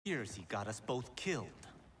Years he got us both killed.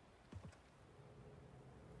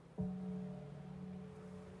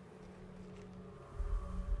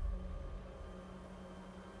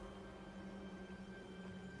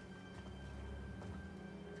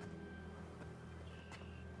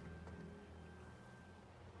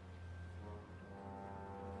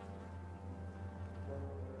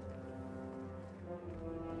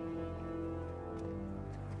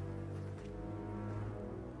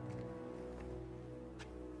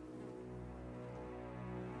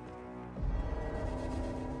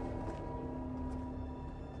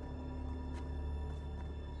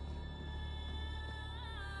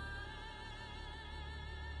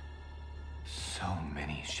 So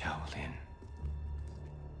many Shaolin.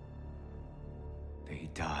 They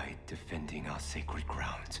died defending our sacred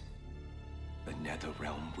ground. The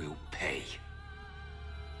Netherrealm will pay.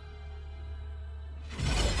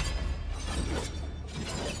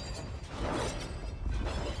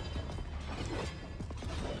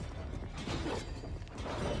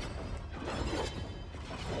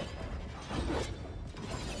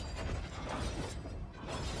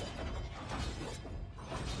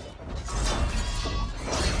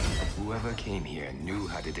 Whoever came here knew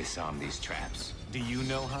how to disarm these traps. Do you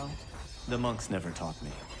know how? The monks never taught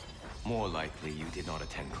me. More likely you did not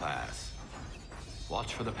attend class.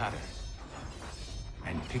 Watch for the pattern.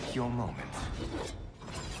 And pick your moment.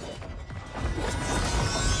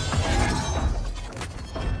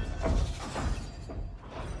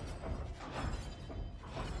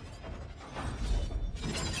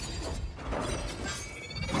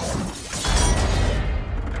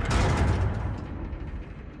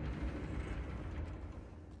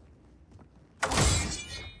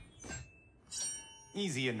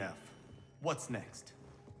 Easy enough. What's next?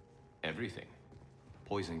 Everything.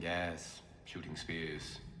 Poison gas, shooting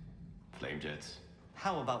spears, flame jets.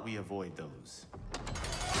 How about we avoid those?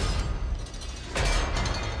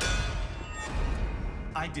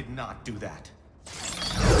 I did not do that.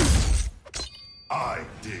 I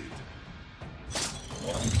did.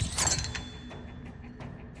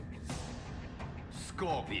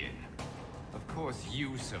 Scorpion. Of course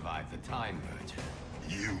you survived the time merger.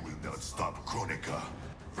 You will not stop Kronika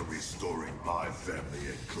from restoring my family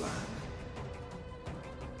and clan.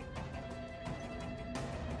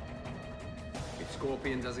 If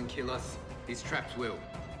Scorpion doesn't kill us, these traps will.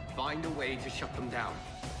 Find a way to shut them down.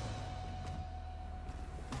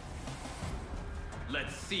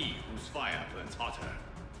 Let's see whose fire burns hotter.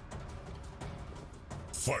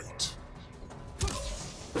 Fight!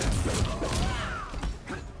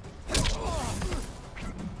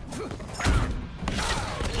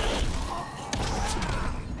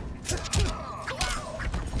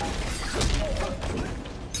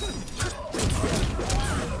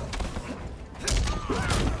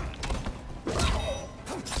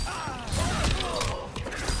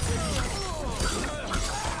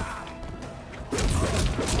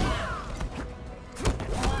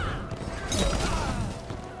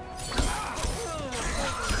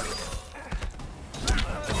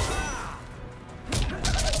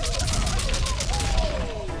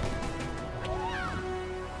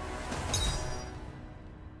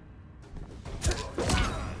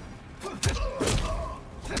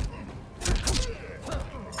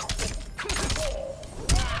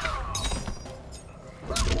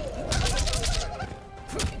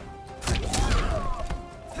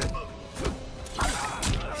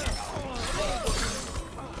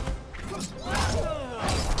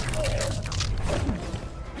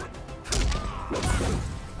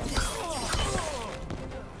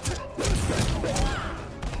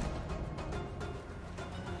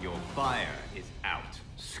 Fire is out,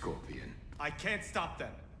 Scorpion. I can't stop them.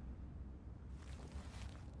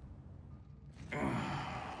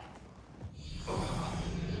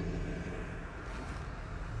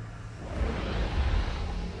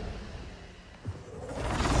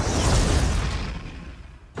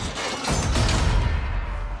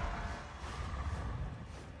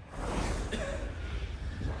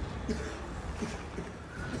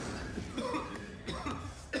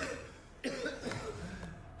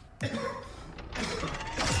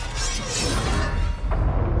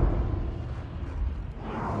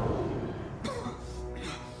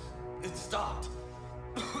 Stopped.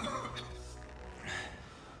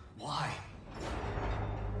 Why?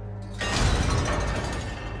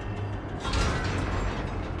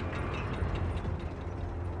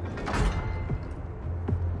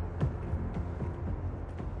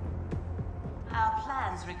 Our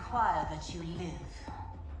plans require that you live.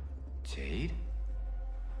 Jade?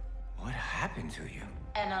 What happened to you?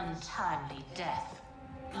 An untimely death.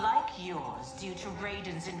 Like yours, due to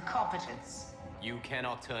Raiden's incompetence. You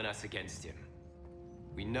cannot turn us against him.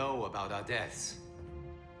 We know about our deaths.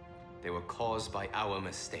 They were caused by our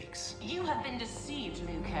mistakes. You have been deceived,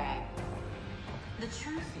 Liu Kang. The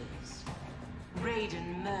truth is,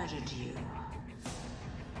 Raiden murdered you.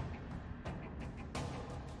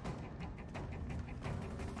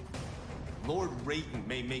 Lord Raiden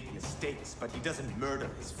may make mistakes, but he doesn't murder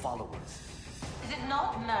his followers. Is it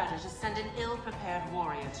not murder to send an ill-prepared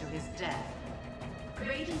warrior to his death?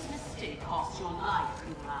 Raiden's mistake cost your life,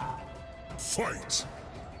 Kung Lao. Fight!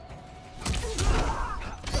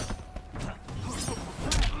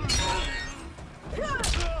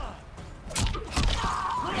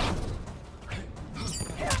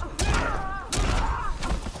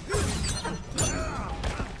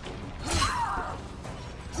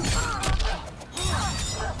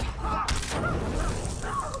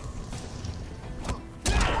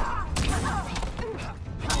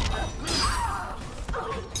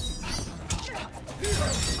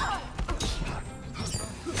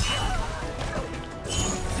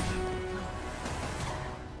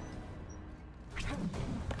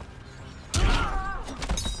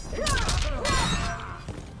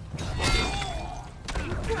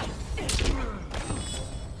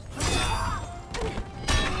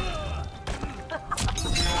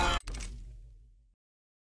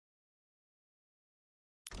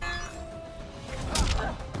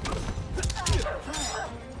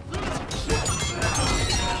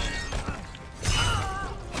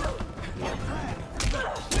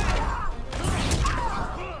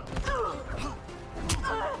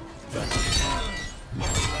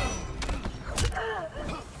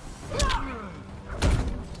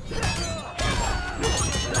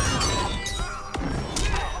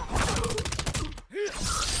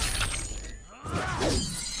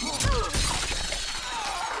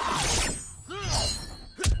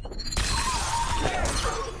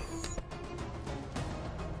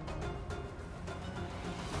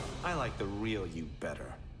 I like the real you better.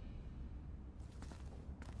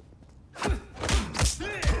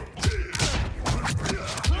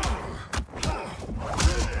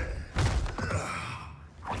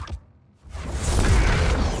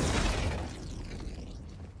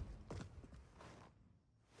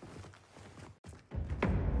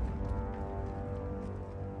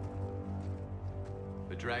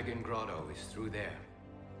 The Dragon Grotto is through there.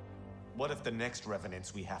 What if the next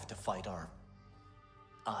revenants we have to fight are...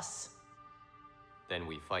 us? Then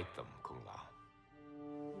we fight them, Kung Lao.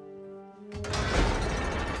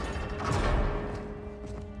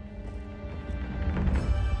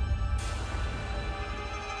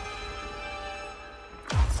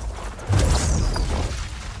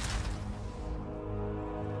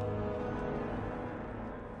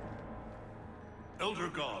 Elder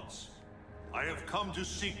Gods, I have come to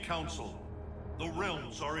seek counsel. The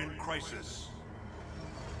realms are in crisis.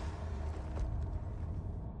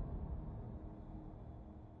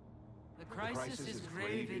 The crisis is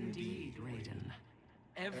grave indeed, Raiden.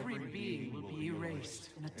 Every being will be erased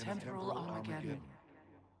in a temporal Armageddon.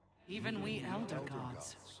 Even we Elder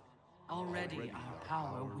Gods. Already our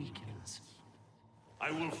power weakens.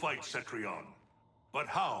 I will fight Cetrion. But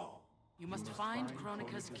how? You must find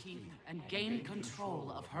Kronika's keep and gain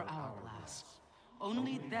control of her hourglass.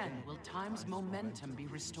 Only then will time's momentum be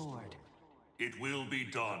restored. It will be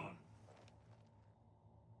done.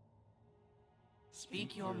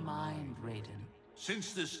 Speak your mind, Raiden.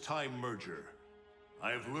 Since this time merger,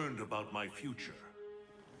 I have learned about my future.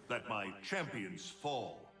 That my champions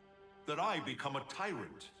fall. That I become a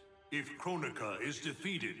tyrant. If Kronika is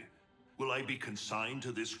defeated, will I be consigned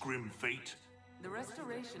to this grim fate? The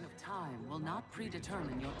restoration of time will not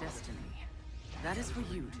predetermine your destiny. That is for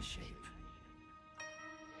you to shape.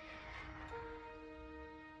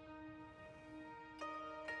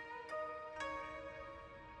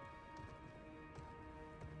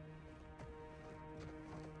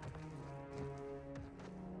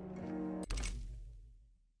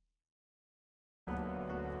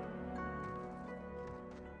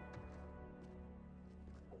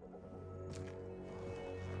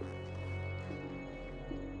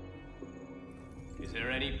 Is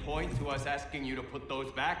there any point to us asking you to put those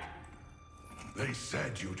back? They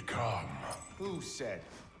said you'd come. Who said?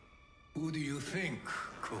 Who do you think,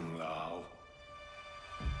 Kung Lao?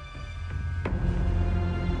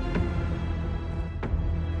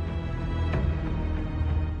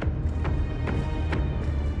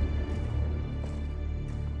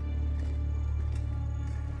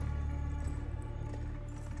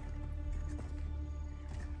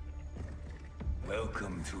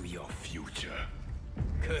 Welcome to your future.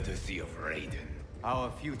 Courtesy of Raiden. Our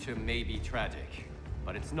future may be tragic,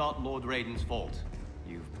 but it's not Lord Raiden's fault.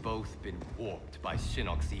 You've both been warped by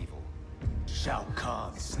Shinnok's evil. Shao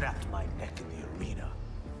Kahn snapped my neck in the arena.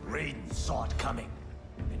 Raiden saw it coming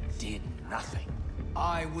and did nothing.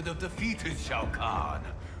 I would have defeated Shao Kahn,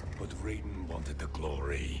 but Raiden wanted the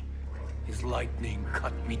glory. His lightning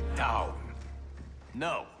cut me down.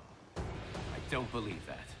 No, I don't believe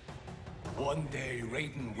that. One day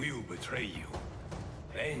Raiden will betray you.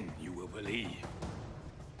 Then you will believe.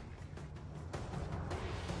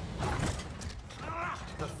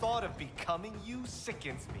 The thought of becoming you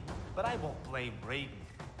sickens me, but I won't blame Raiden.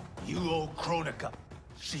 You owe Kronika.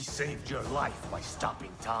 She saved your life by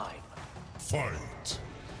stopping time. Fight!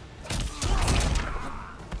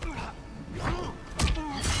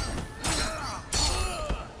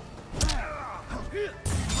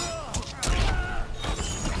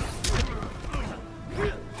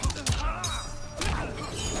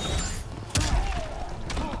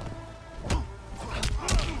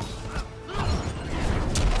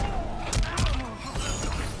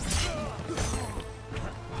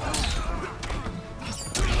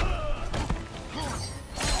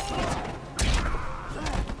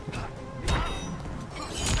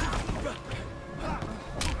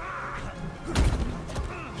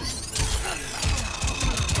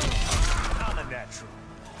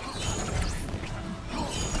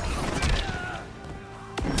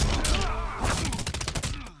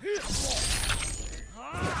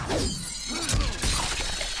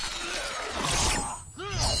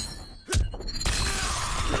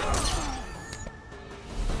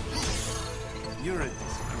 You're a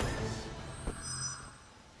disgrace.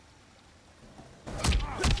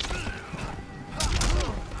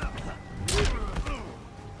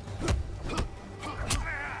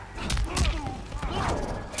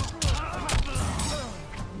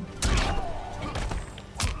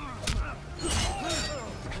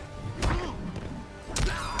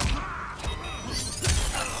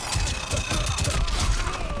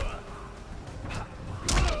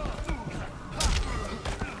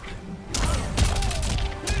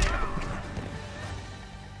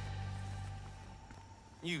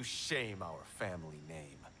 You shame our family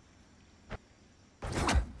name.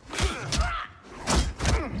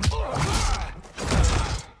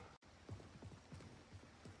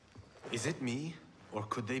 Is it me, or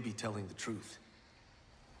could they be telling the truth?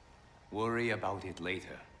 Worry about it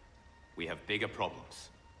later. We have bigger problems.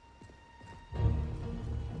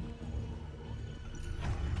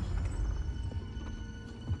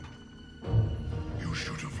 You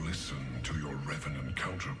should have listened to your Revenant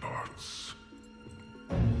counterparts.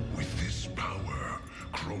 With this power,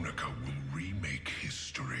 Kronika will remake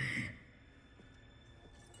history.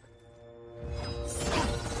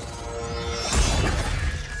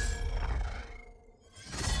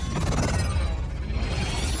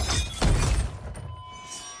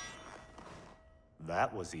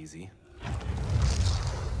 That was easy.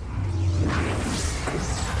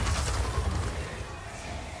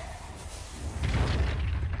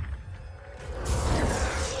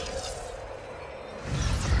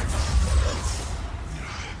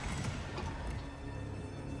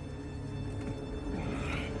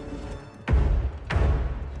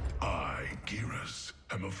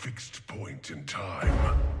 am a fixed point in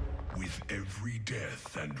time. With every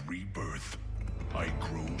death and rebirth, I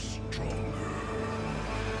grow stronger.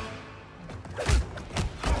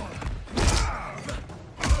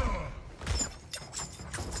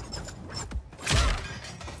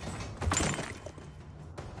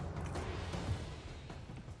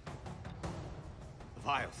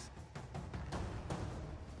 Vials.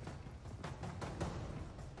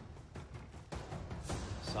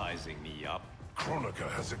 Sizing me up. Kronika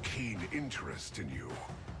has a keen interest in you.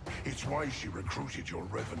 It's why she recruited your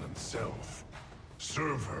revenant self.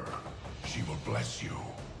 Serve her. She will bless you.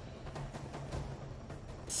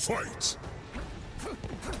 Fight!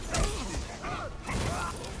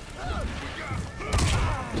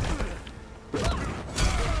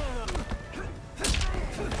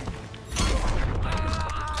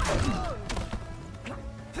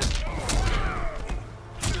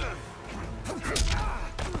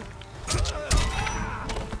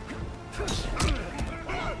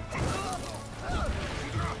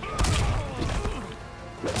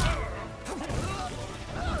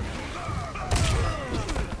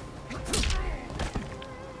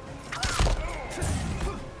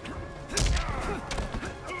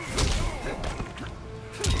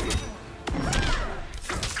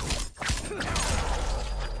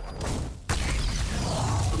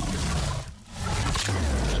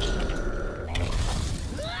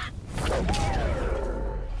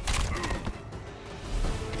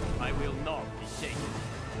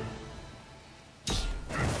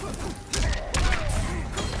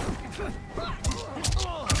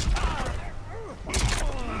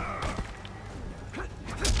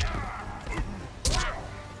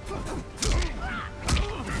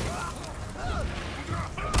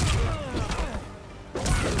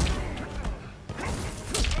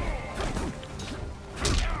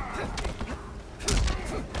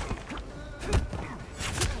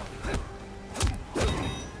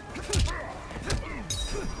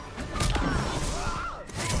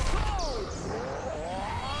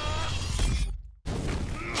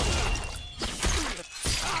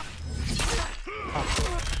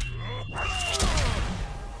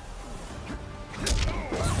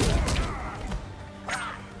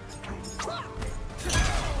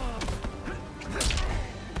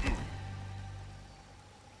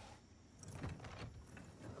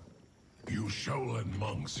 Shaolin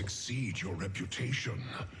monks exceed your reputation.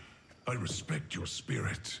 I respect your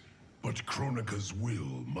spirit, but Kronika's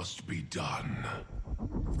will must be done.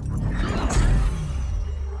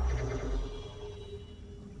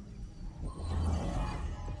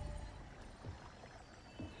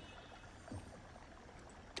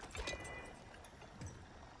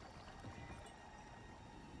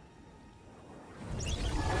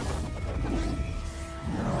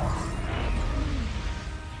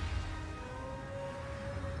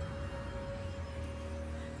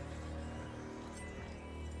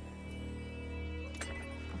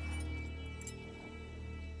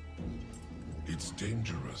 It's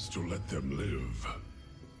dangerous to let them live.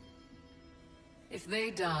 If they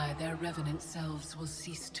die, their revenant selves will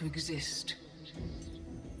cease to exist.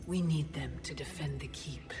 We need them to defend the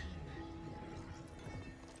keep.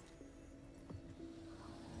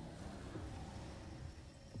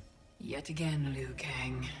 Yet again, Liu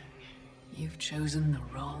Kang. You've chosen the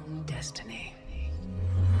wrong destiny.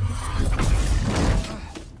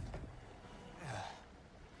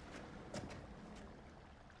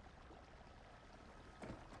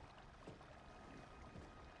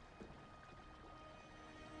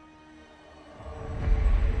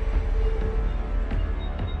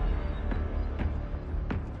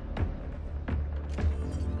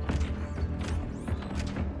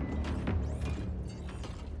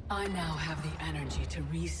 I now have the energy to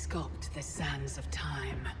re-sculpt the sands of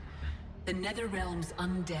time. The Netherrealm's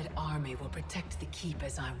undead army will protect the keep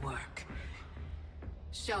as I work.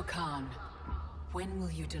 Shao Kahn, when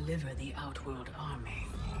will you deliver the Outworld army?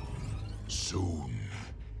 Soon.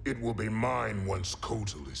 It will be mine once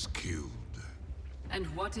Kotal is killed. And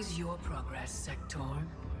what is your progress, Sector?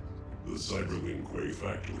 The Cyberlink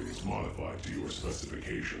factory is modified to your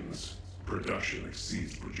specifications. Production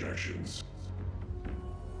exceeds projections.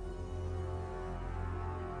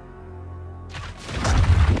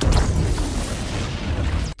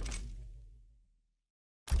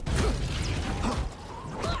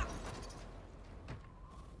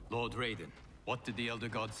 Lord Raiden, what did the Elder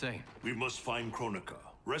God say? We must find Kronika,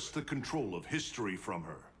 wrest the control of history from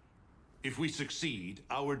her. If we succeed,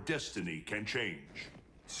 our destiny can change.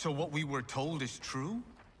 So what we were told is true?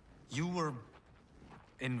 You were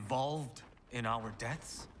involved in our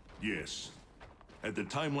deaths? Yes. Had the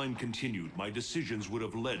timeline continued, my decisions would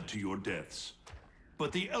have led to your deaths.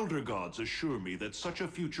 But the Elder Gods assure me that such a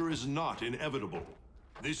future is not inevitable.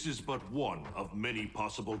 This is but one of many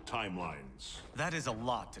possible timelines. That is a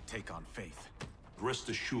lot to take on faith. Rest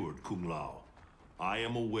assured, Kung Lao. I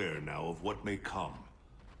am aware now of what may come.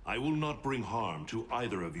 I will not bring harm to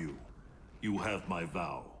either of you. You have my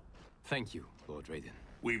vow. Thank you, Lord Raiden.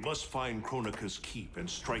 We must find Kronika's keep and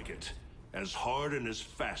strike it, as hard and as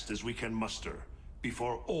fast as we can muster,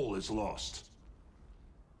 before all is lost.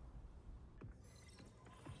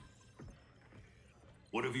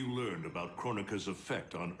 What have you learned about Kronika's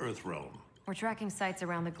effect on Earthrealm? We're tracking sites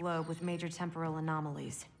around the globe with major temporal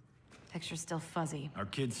anomalies. Picture's still fuzzy. Our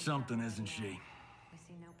kid's something, isn't she? We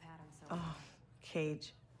see no pattern so far. Oh,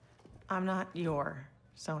 Cage. I'm not your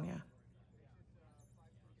Sonya.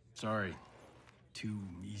 Sorry. Too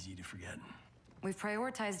easy to forget. We've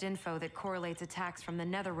prioritized info that correlates attacks from the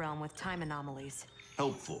Netherrealm with time anomalies.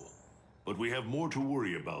 Helpful. But we have more to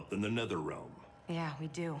worry about than the Netherrealm. Yeah, we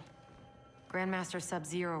do. Grandmaster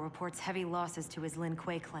Sub-Zero reports heavy losses to his Lin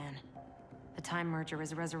Kuei clan. The Time Merger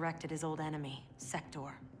has resurrected his old enemy,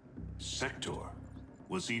 Sector. Sector?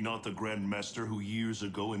 Was he not the Grandmaster who years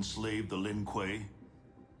ago enslaved the Lin Kuei?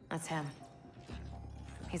 That's him.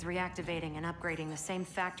 He's reactivating and upgrading the same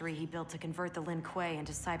factory he built to convert the Lin Kuei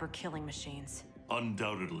into cyber-killing machines.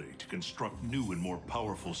 Undoubtedly, to construct new and more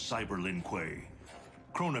powerful cyber Lin Kuei.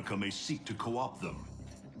 Kronika may seek to co-opt them.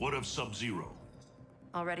 What of Sub-Zero?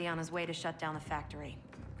 Already on his way to shut down the factory.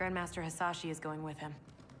 Grandmaster Hasashi is going with him.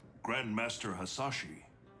 Grandmaster Hasashi?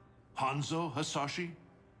 Hanzo Hasashi?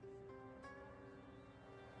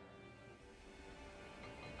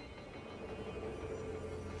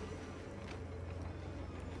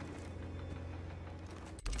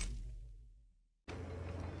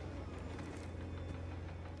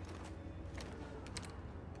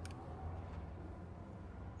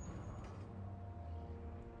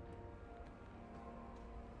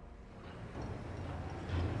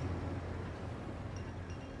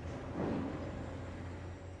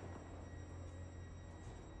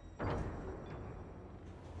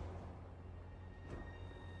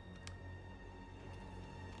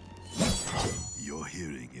 Your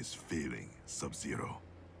hearing is failing, Sub-Zero.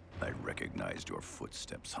 I recognized your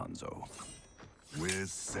footsteps, Hanzo.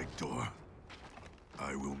 Where's Sector?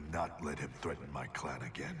 I will not let him threaten my clan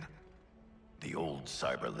again. The old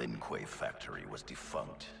SHAREfactory was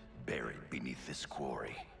defunct, buried beneath this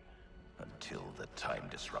quarry. Until the time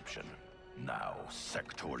disruption. Now,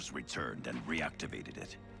 Sector's returned and reactivated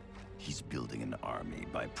it. He's building an army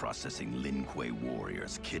by processing Lin Kuei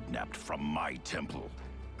warriors kidnapped from my temple.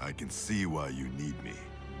 I can see why you need me.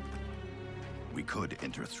 We could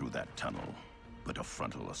enter through that tunnel, but a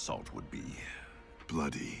frontal assault would be...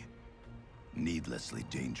 bloody. Needlessly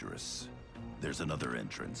dangerous. There's another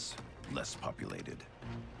entrance, less populated.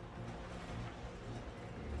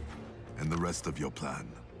 And the rest of your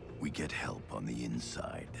plan? We get help on the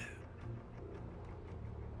inside.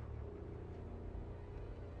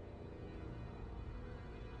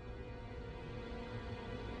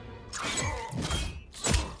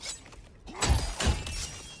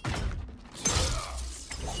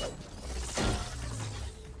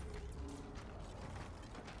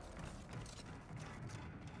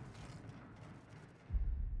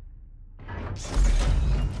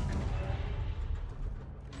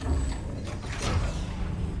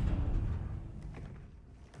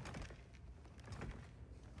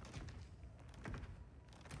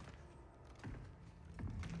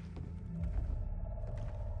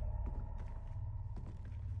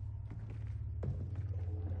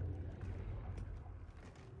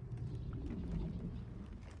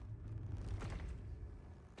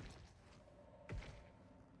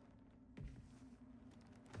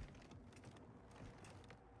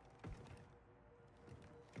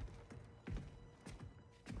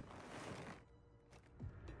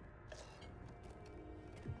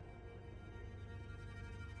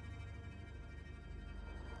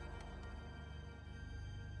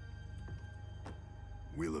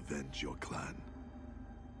 We'll avenge your clan.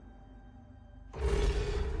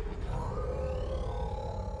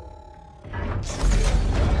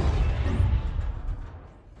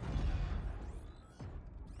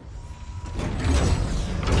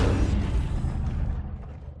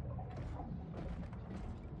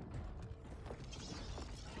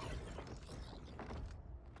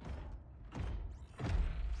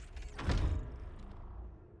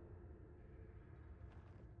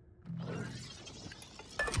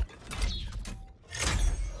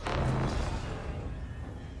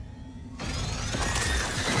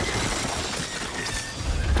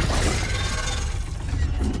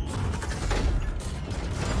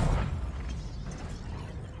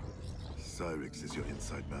 Cyrix is your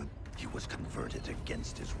inside man? He was converted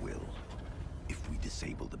against his will. If we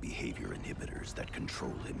disable the behavior inhibitors that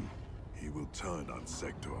control him... he will turn on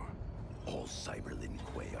Sector. All cyber Lin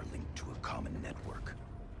Kuei are linked to a common network.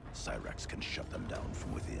 Cyrax can shut them down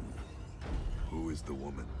from within. Who is the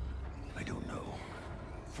woman? I don't know.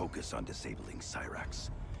 Focus on disabling Cyrax.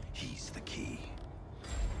 He's the key.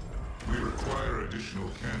 We require additional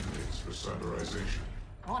candidates for cyberization.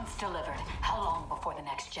 Once delivered, how long before the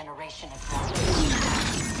next generation is born?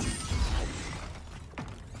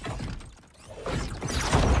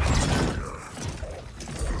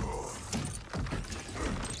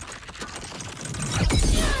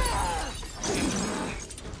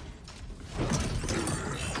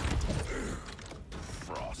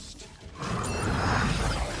 Frost.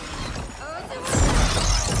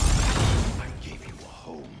 I gave you a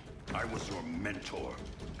home. I was your mentor.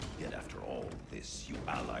 Yet after all this, you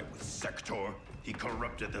ally with Sector. He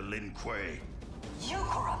corrupted the Lin Kuei. You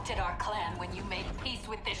corrupted our clan when you made peace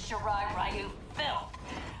with this Shirai Ryu filth.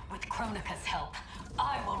 With Kronika's help,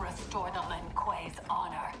 I will restore the Lin Kuei's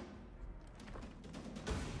honor.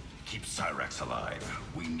 Keep Cyrax alive.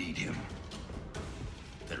 We need him.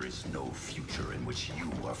 There is no future in which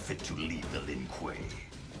you are fit to lead the Lin Kuei.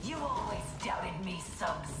 You always doubted me,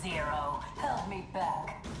 Sub-Zero. Held me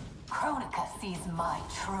back. Kronika sees my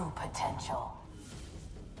true potential.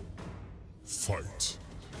 Fight.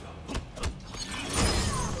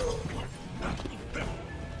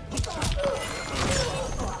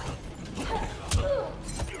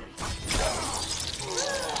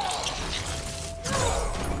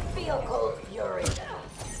 Feel cold fury.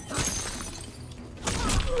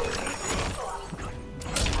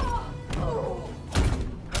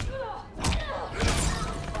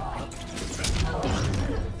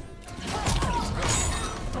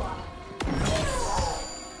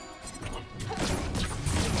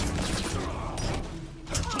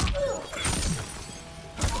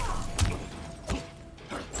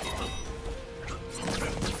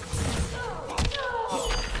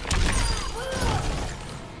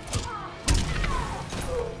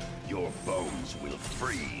 Your bones will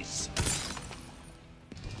freeze.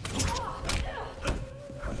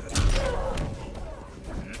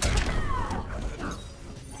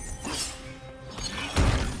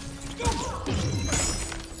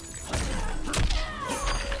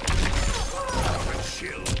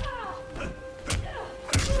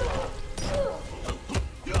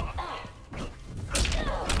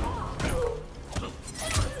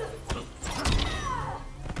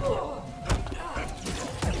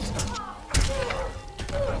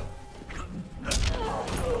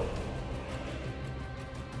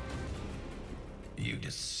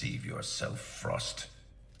 Frost.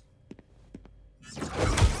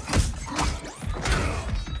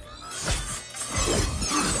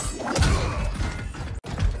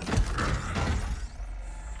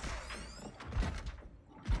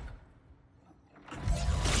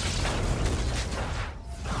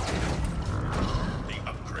 The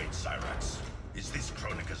upgrade, Cyrax. Is this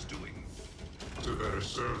Kronika's doing? To better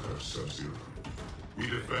serve her, Sub-Zero. We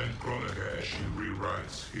defend Kronika as she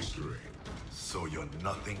rewrites history. So you're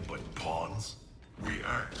nothing but pawns? We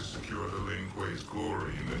act to secure the Lin Kuei's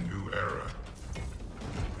glory in the new era.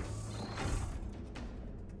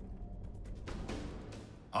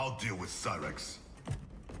 I'll deal with Cyrax.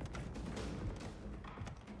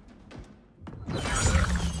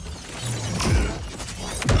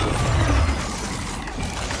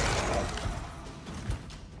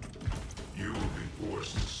 You will be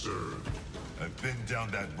forced to serve. I've been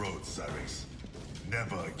down that road, Cyrax.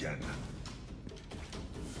 Never again.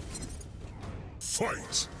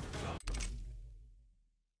 Fight!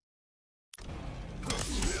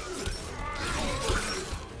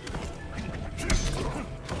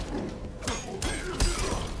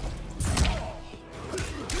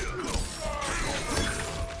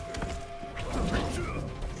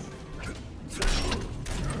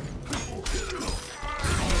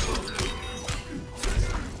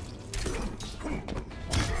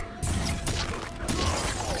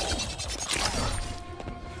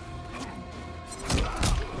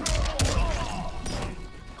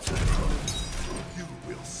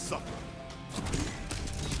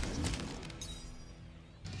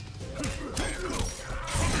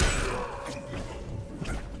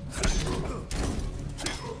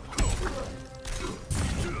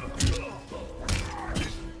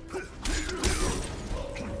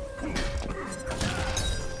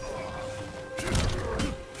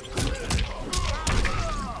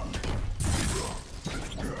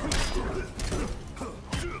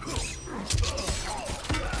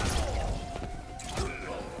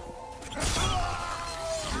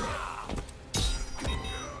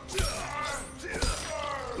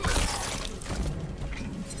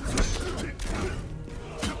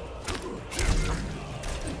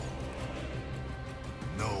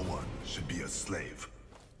 Slave.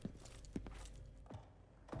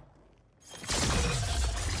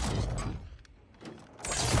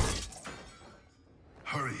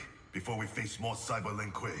 Hurry, before we face more Cyber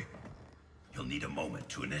Lin Kuei. You'll need a moment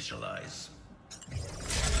to initialize.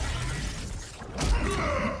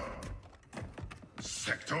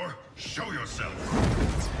 Sector, show yourself!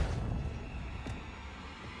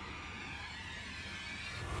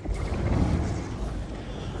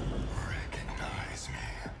 Recognize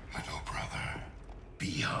me, little brother.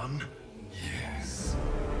 Bihan? Yes,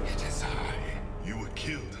 it is I. You were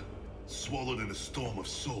killed, swallowed in a storm of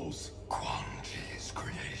souls. Quan Chi's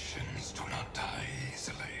creations do not die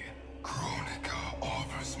easily. Kronika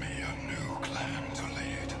offers me a new clan to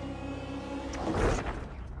lead.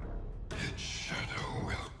 Its shadow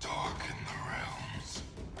will darken the realms.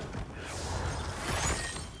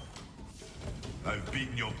 I've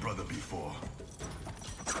beaten your brother before.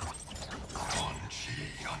 Quan Chi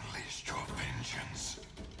unleashed your vengeance.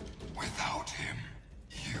 Without him,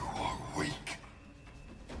 you are weak.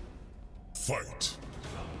 Fight!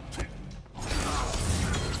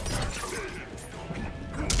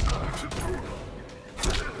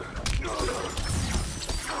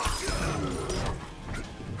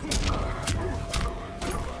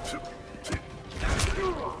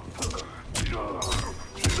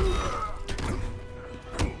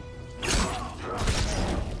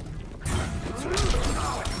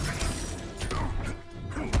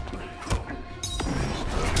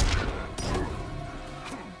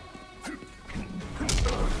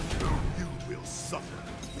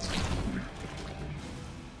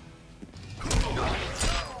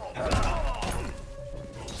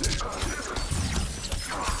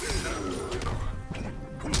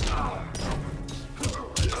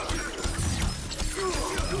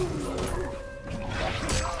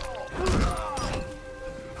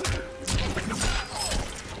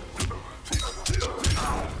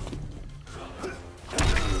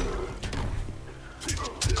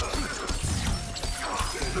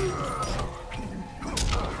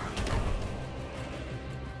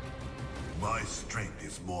 My strength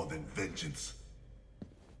is more than vengeance.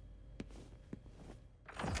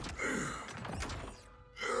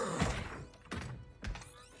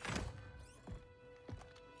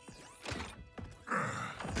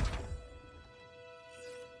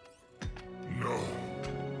 No.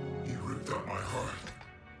 He ripped out my heart.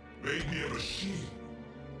 Made me a machine.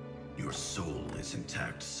 Your soul is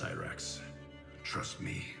intact, Cyrax. Trust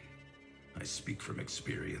me. I speak from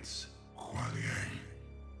experience. Kuan Yang.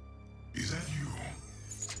 Is that you?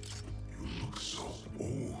 You look so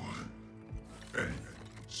old. And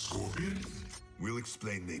Scorpion? We'll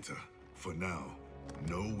explain later. For now,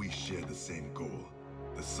 know we share the same goal.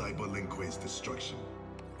 The Cyber Lin Kuei's destruction.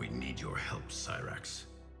 We need your help, Cyrax.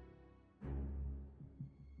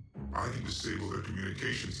 I can disable their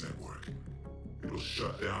communications network. It'll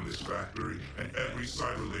shut down this factory and every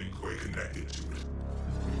Cyber Lin Kuei connected to it.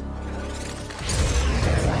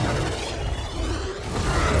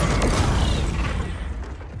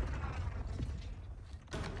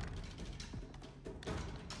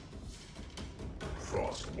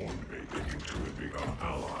 Frost warned me that you two had become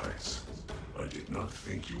allies. I did not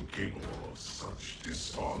think you capable of such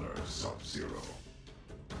dishonor, Sub-Zero.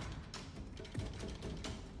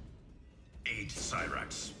 Aid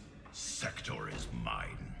Cyrax. Sector is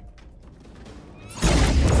mine.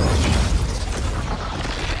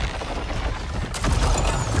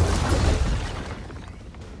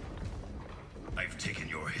 I've taken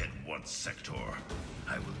your head once, Sector.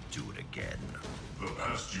 I will do it again. The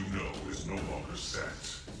past you know is no longer set.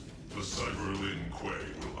 The Cyber Lin Kuei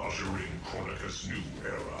will usher in Kronika's new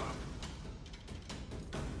era.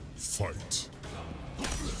 Fight.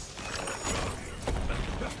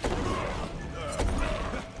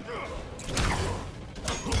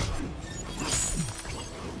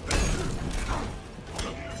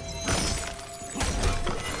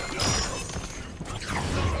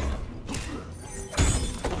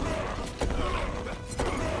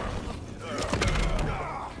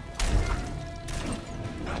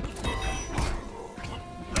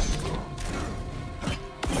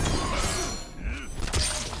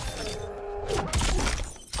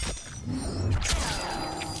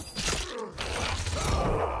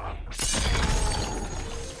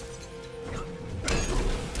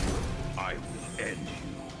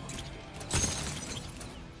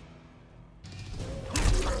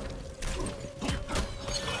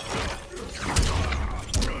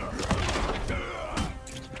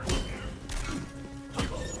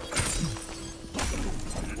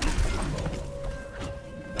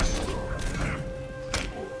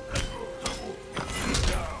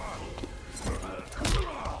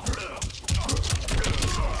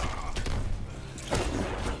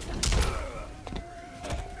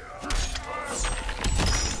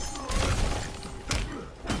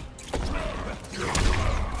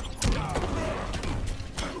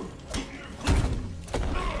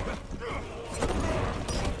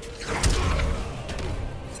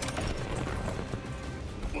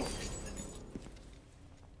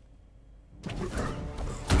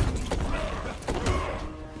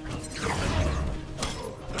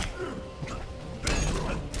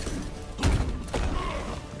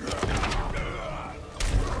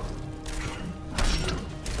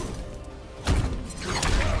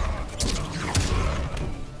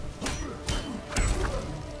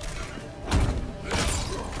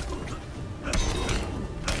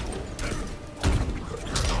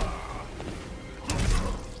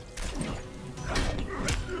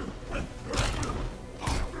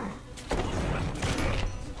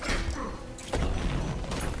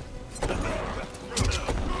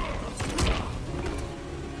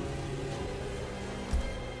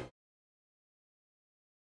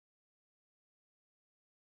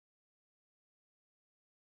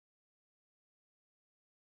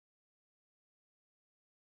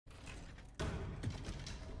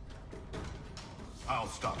 I'll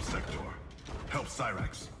stop Sector. Help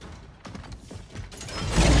Cyrax.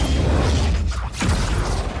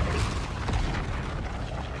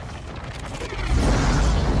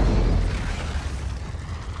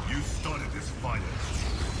 You started this fire.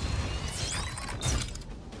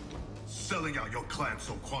 Selling out your clan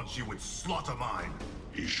so Quan Chi would slaughter mine.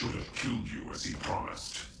 He should have killed you as he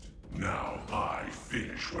promised. Now I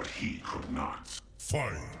finish what he could not.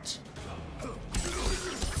 Fight!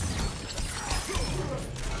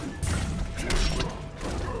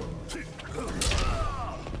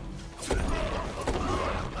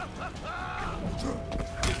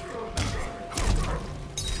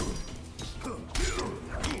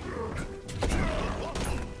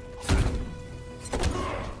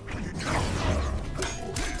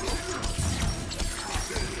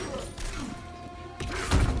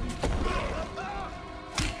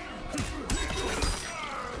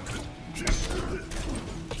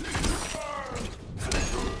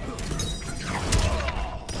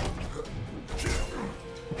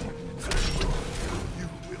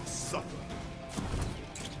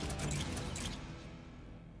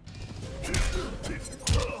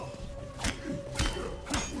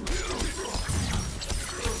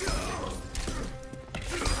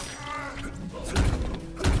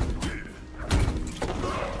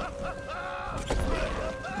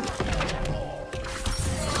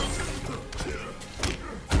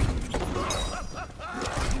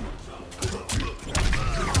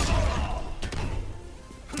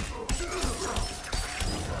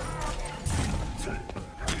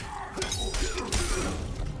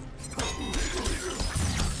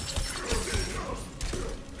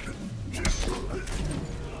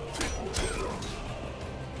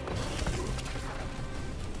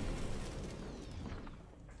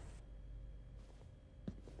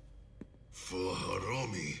 for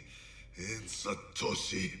Hiromi and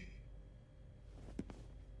Satoshi.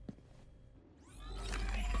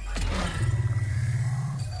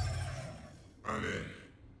 I'm in.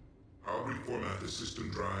 I'll reformat the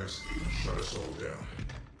system drives, shut us all down.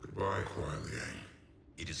 Goodbye, Kuai Liang.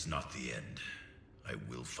 It is not the end. I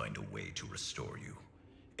will find a way to restore you.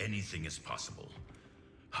 Anything is possible.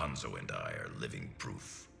 Hanzo and I are living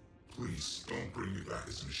proof. Please, don't bring me back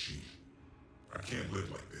as a machine. I can't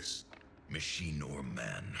live like this. Machine or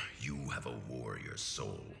man, you have a warrior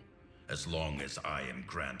soul. As long as I am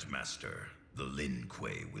Grandmaster, the Lin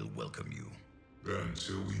Kuei will welcome you. Then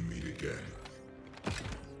till we meet again.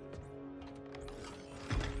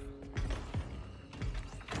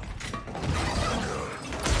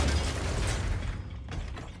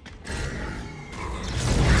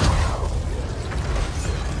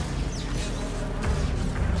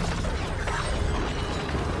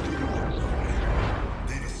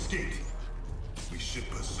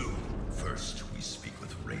 First, we speak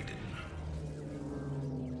with Raiden.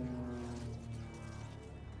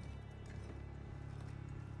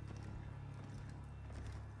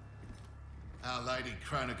 Our Lady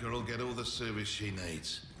Kronika will get all the service she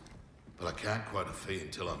needs. But I can't quote a fee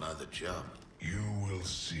until I know the job. You will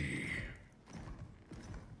see.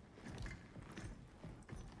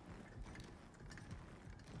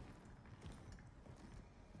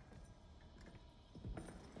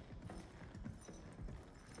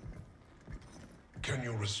 Can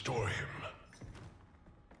you restore him?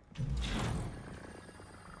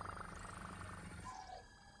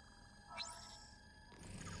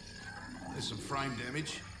 There's some frame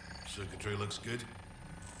damage. Circuitry looks good.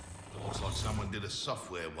 It looks like someone did a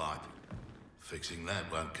software wipe. Fixing that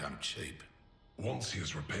won't come cheap. Once he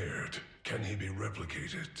is repaired, can he be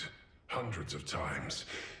replicated? Hundreds of times.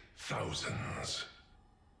 Thousands.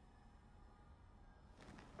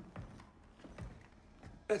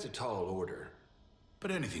 That's a tall order. But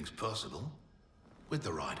anything's possible. With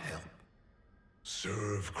the right help.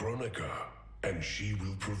 Serve Kronika, and she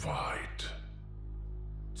will provide.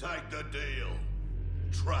 Take the deal.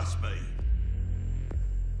 Trust me.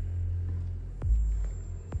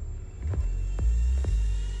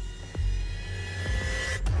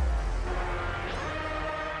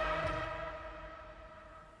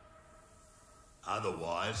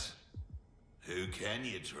 Otherwise, who can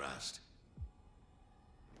you trust?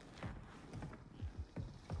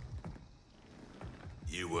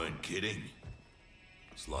 You weren't kidding.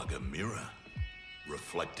 It's like a mirror,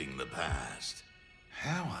 reflecting the past.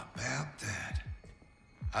 How about that?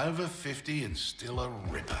 Over 50 and still a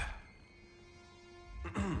ripper.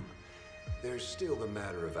 There's still the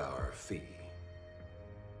matter of our fee.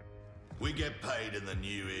 We get paid in the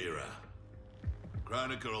new era.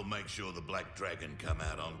 Kronika will make sure the Black Dragon come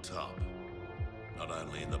out on top. Not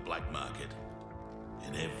only in the black market,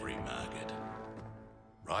 in every market.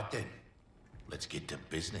 Right then, let's get to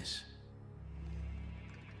business.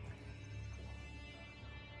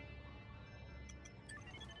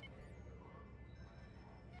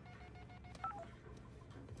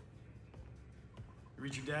 You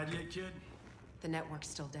reach your dad yet, kid? The network's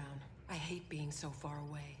still down. I hate being so far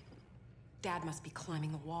away. Dad must be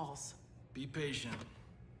climbing the walls. Be patient.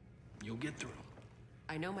 You'll get through.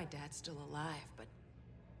 I know my dad's still alive, but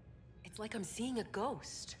it's like I'm seeing a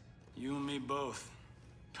ghost. You and me both.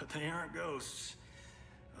 But they aren't ghosts.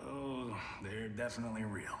 Oh, they're definitely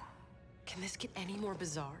real. Can this get any more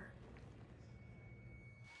bizarre?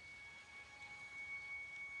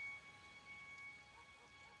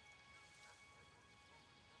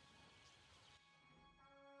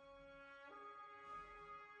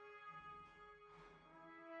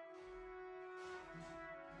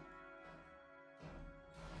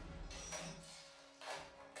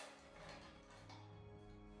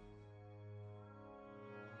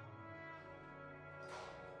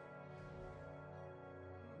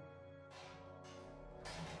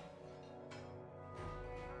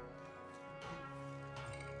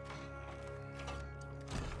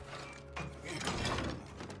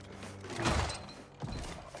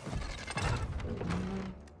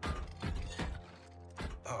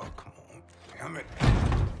 Damn it.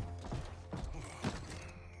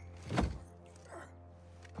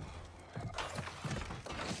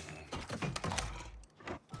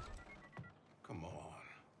 Come on.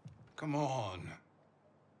 Come on.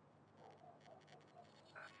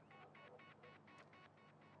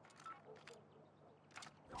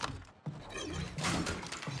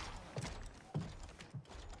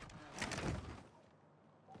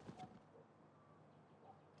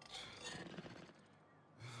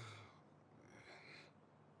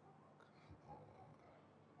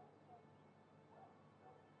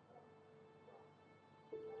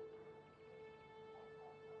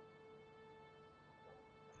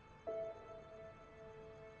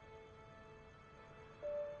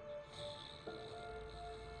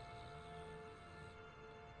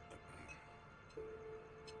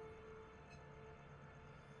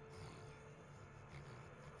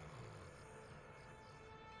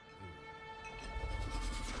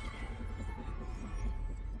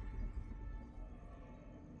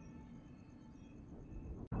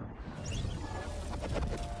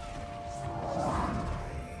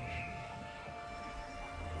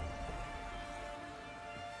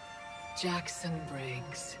 Jackson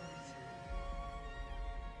Briggs.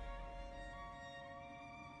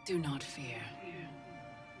 Do not fear.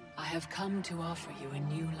 I have come to offer you a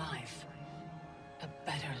new life. A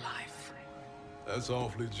better life. That's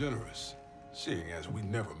awfully generous, seeing as we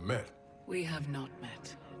never met. We have not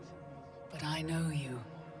met. But I know you.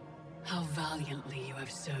 How valiantly you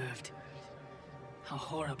have served. How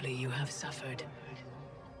horribly you have suffered.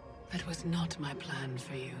 That was not my plan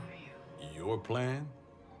for you. Your plan?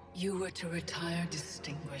 You were to retire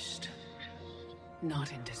distinguished.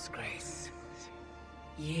 Not in disgrace.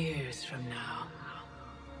 Years from now,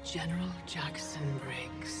 General Jackson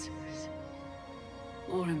Briggs.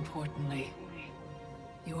 More importantly,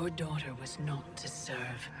 your daughter was not to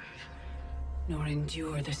serve, nor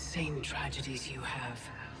endure the same tragedies you have.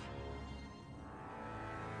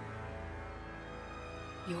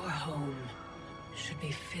 Your home should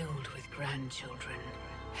be filled with grandchildren.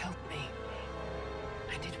 Help me,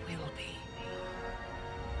 and it will be.